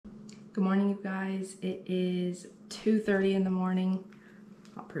Good morning, you guys. It is 2:30 in the morning.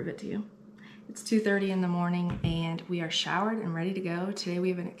 I'll prove it to you. It's 2:30 in the morning and we are showered and ready to go. Today we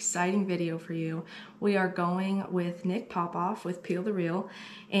have an exciting video for you. We are going with Nick Popov with Peel the Reel,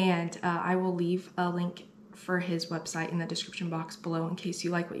 and I will leave a link for his website in the description box below in case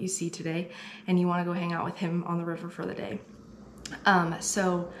you like what you see today and you want to go hang out with him on the river for the day.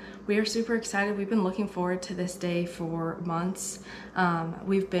 So we are super excited. We've been looking forward to this day for months.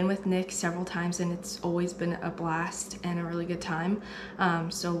 We've been with Nick several times and it's always been a blast and a really good time.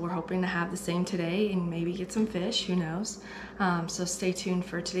 So we're hoping to have the same today and maybe get some fish, who knows. So stay tuned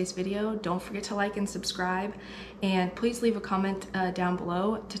for today's video. Don't forget to like and subscribe, and please leave a comment down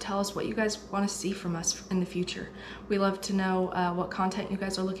below to tell us what you guys want to see from us in the future. We love to know what content you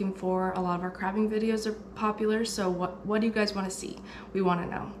guys are looking for. A lot of our crabbing videos are popular, so what do you guys want to see? We want to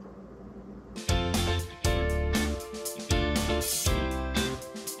know.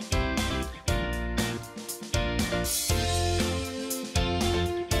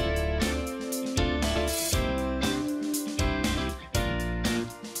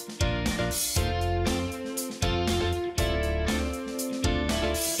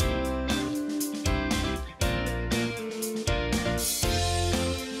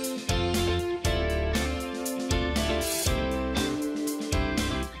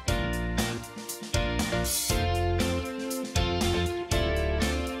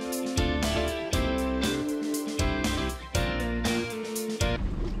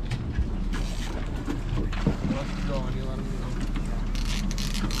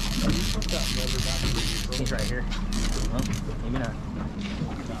 He's right here. Well, maybe not.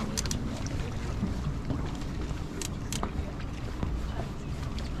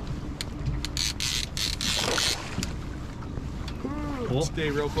 Cool. Stay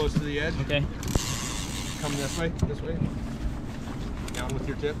real close to the edge. Okay. Come this way, this way. Down with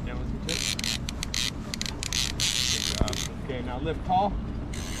your tip, down with your tip. Good job. Okay, now lift tall.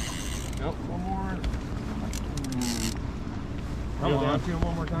 Nope, one more. Come on. Down to him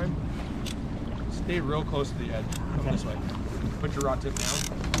one more time. Stay real close to the edge. Come this way. Put your rod tip down.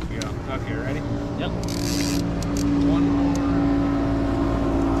 Yeah. Okay, ready? Yep. One more.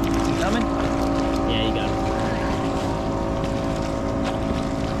 Coming? Yeah, you got it.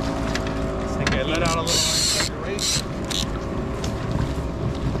 Okay, let out a little line. Your waist.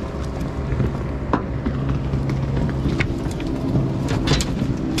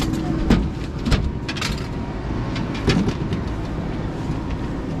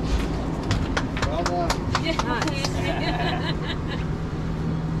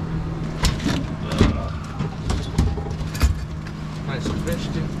 Nice little fish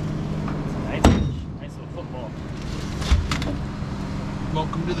too. Nice little football.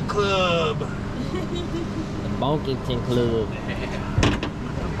 Welcome to the club. The Bonkington Club.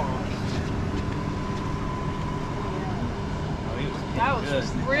 That was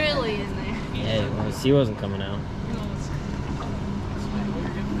just really in there. Yeah, well, she wasn't coming out.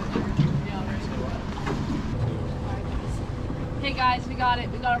 Hey guys, we got it.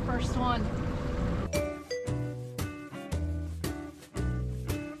 We got our first one.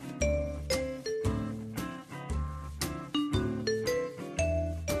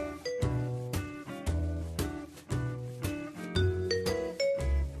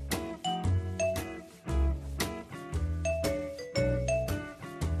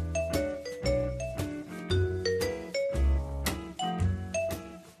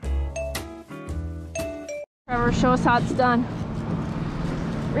 Trevor, show us how it's done.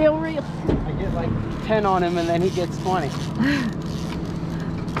 Real. I get like 10 on him and then he gets 20.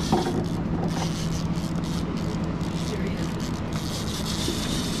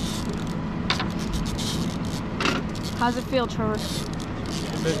 How's it feel, Trevor?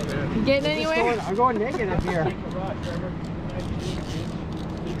 You getting anywhere? I'm going naked up here.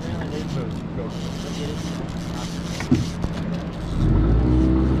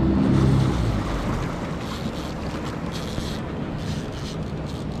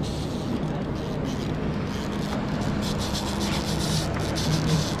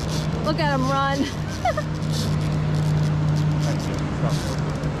 Look at him run.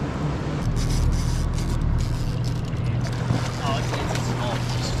 Oh, it's a small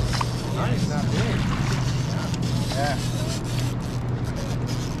piece. Nice, not big. Yeah.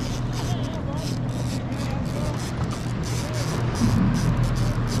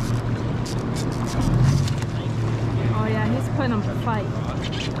 Oh yeah, he's putting him to fight.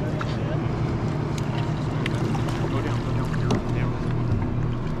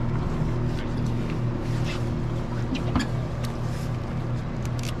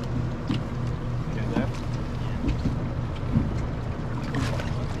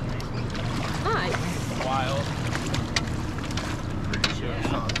 wild. Pretty sure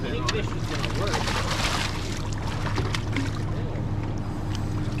it's not big. Fish is gonna work.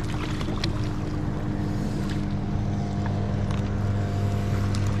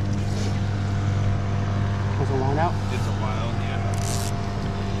 Was a line out? It's a wild, yeah.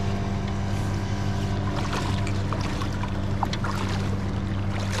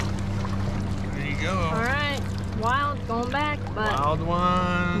 There you go. All right, wild going back, but Wild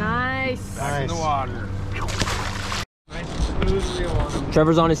one. nice. Back in the water. Nice smooth reel on him.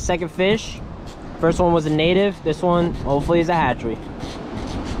 Trevor's on his second fish. First one was a native. This one, hopefully, is a hatchery.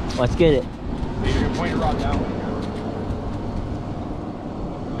 Let's get it. Hey, you're gonna point your rod that way.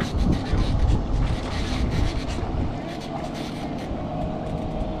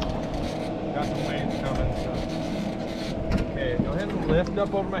 Got some waves coming, so. Okay, go ahead and lift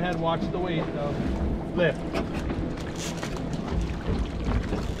up over my head. Watch the weight, though. Lift.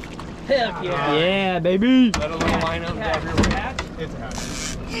 Heck yeah. Yeah, baby. Let a little line up. Grab your weight. It's a hatch.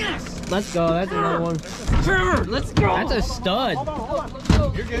 Yes. Let's go. That's another one. Trevor, let's go. That's a stud. Hold on.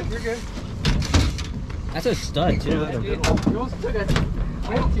 You're good, you're good. That's a stud, too.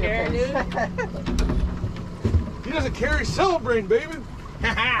 He doesn't carry celebrating, baby.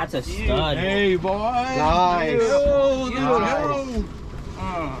 That's a stud. Hey, boy. Nice. Let's Nice. go.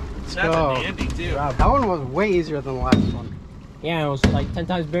 That's go. a dandy, too. Wow, that one was way easier than the last one. Yeah, it was like 10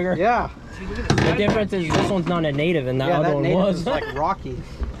 times bigger. Yeah. The difference is this one's not a native and that Yeah, other that one native was. was like rocky.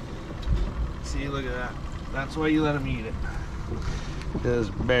 See, look at that. That's why you let him eat it. It's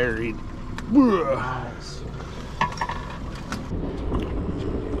buried. Nice.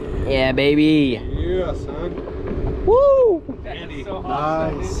 Yeah, baby. Yeah, son. Woo! Andy.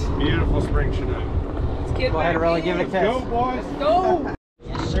 Nice. Beautiful spring Chinook. Go ahead and really give it a Go, kiss. boys. Go!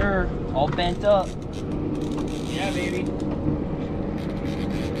 Yes, sir. All bent up. Yeah, baby.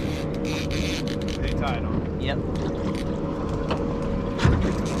 Stay tied on. Yep.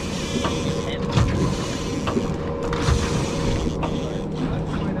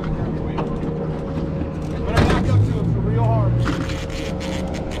 When I back up to him for real hard.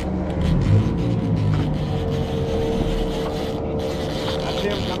 That's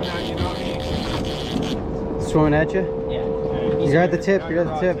him coming at you, not me. Swimming at you? Yeah. You're at the tip, you're at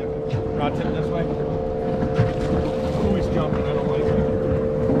the tip. Rod tip this way. Oh, he's jumping, I don't like it.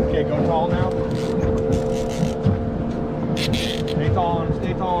 Okay, go tall now. Stay tall on him,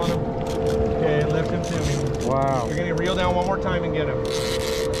 stay tall on him. Okay, lift him to me. Wow. You're gonna reel down one more time and get him.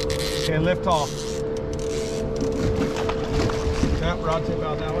 Okay, lift tall. Snap, rod tip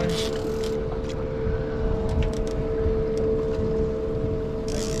out that way.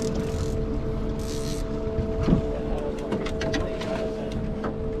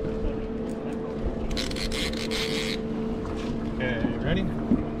 Okay, ready?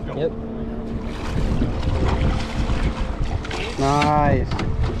 Go. Yep. Nice.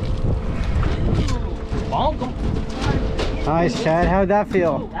 Bonk 'em. Nice, Chad. How'd that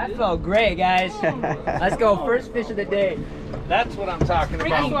feel? That felt great, guys. Let's go. First fish of the day. That's what I'm talking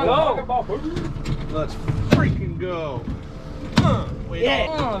Freaking about. go. Let's freaking go. Wait,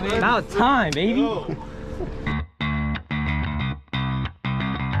 Yeah. About time, baby. go.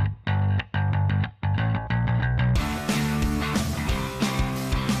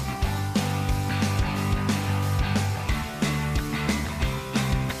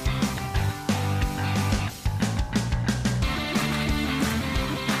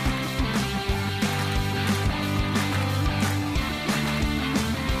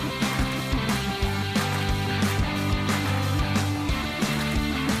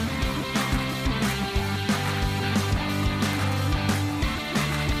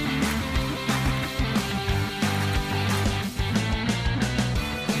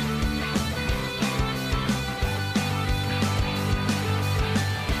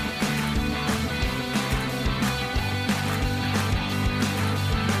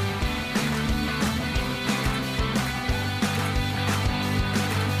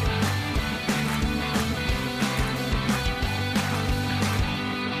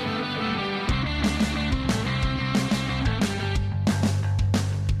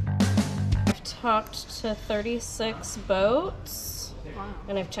 Talked to 36 boats,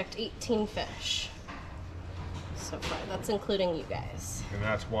 and I've checked 18 fish so far. That's including you guys. And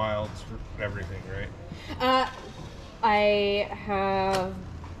that's wild for everything, right? I have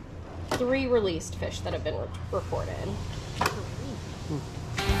 3 released fish that have been reported.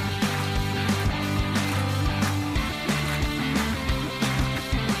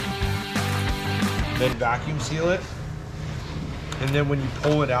 Then vacuum seal it, and then when you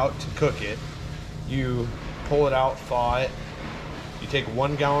pull it out to cook it, you pull it out, thaw it, you take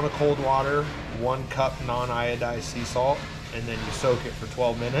 1 gallon of cold water, 1 cup non-iodized sea salt, and then you soak it for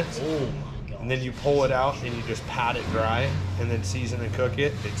 12 minutes. Oh my god. And then you pull it out and you just pat it dry and then season and cook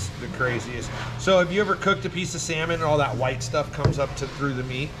it. It's the craziest. So have you ever cooked a piece of salmon and all that white stuff comes up through the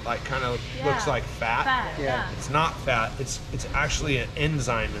meat, like kind of looks like fat? Yeah. It's not fat. It's actually an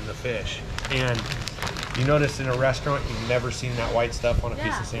enzyme in the fish. And you notice in a restaurant, you've never seen that white stuff on a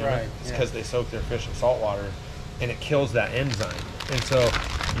piece of salmon. Right, It's because they soak their fish in salt water, and it kills that enzyme. And so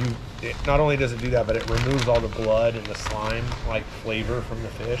it not only does it do that, but it removes all the blood and the slime like flavor from the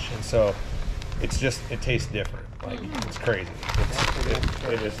fish. And so it tastes different. Like it's crazy.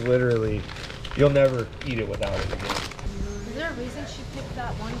 It is literally, you'll never eat it without it again. Is there a reason she picked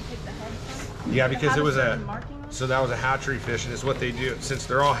that one to pick the head from? Yeah, because it was a marking on it? so that was a hatchery fish, and it's what they do. Since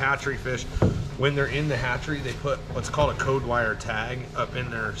they're all hatchery fish, when they're in the hatchery, they put what's called a code wire tag up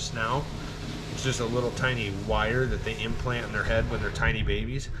in their snout. It's just a little tiny wire that they implant in their head when they're tiny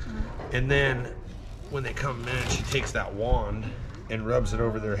babies. And then when they come in, she takes that wand and rubs it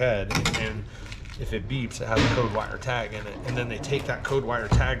over their head, and if it beeps, it has a code wire tag in it. And then they take that code wire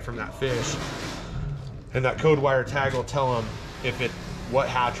tag from that fish, and that code wire tag will tell them what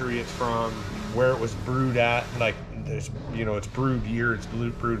hatchery it's from, where it was brewed at, like there's, it's brewed year, it's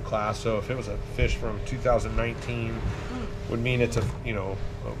brewed class. So if it was a fish from 2019, would mean it's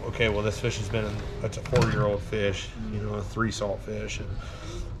okay, well this fish has been, it's a 4-year-old fish, a 3 salt fish,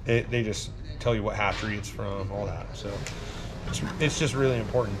 and they just tell you what hatchery it's from, all that. So it's just really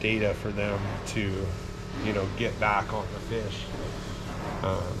important data for them to, get back on the fish.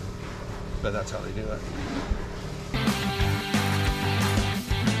 But that's how they do it.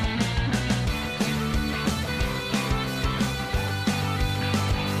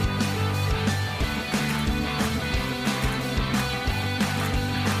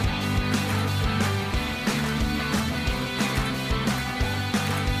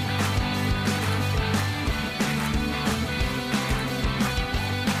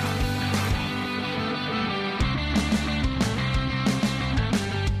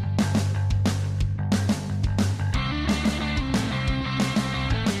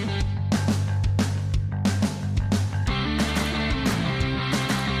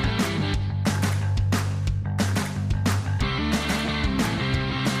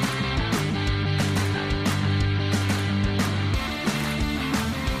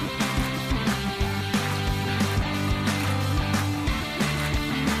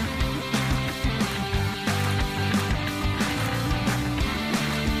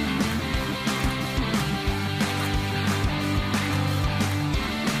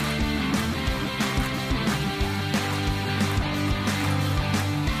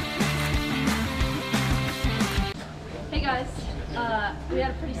 We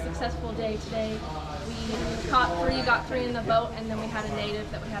had a pretty successful day today. We caught 3, got 3 in the boat, and then we had a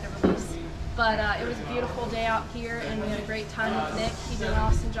native that we had to release. But it was a beautiful day out here, and we had a great time with Nick. He did an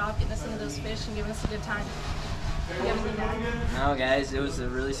awesome job getting us into those fish and giving us a good time. You have anything to add? No, guys, it was a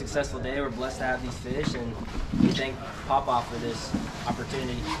really successful day. We're blessed to have these fish, and we thank Popov for this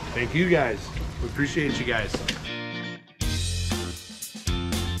opportunity. Thank you guys. We appreciate you guys.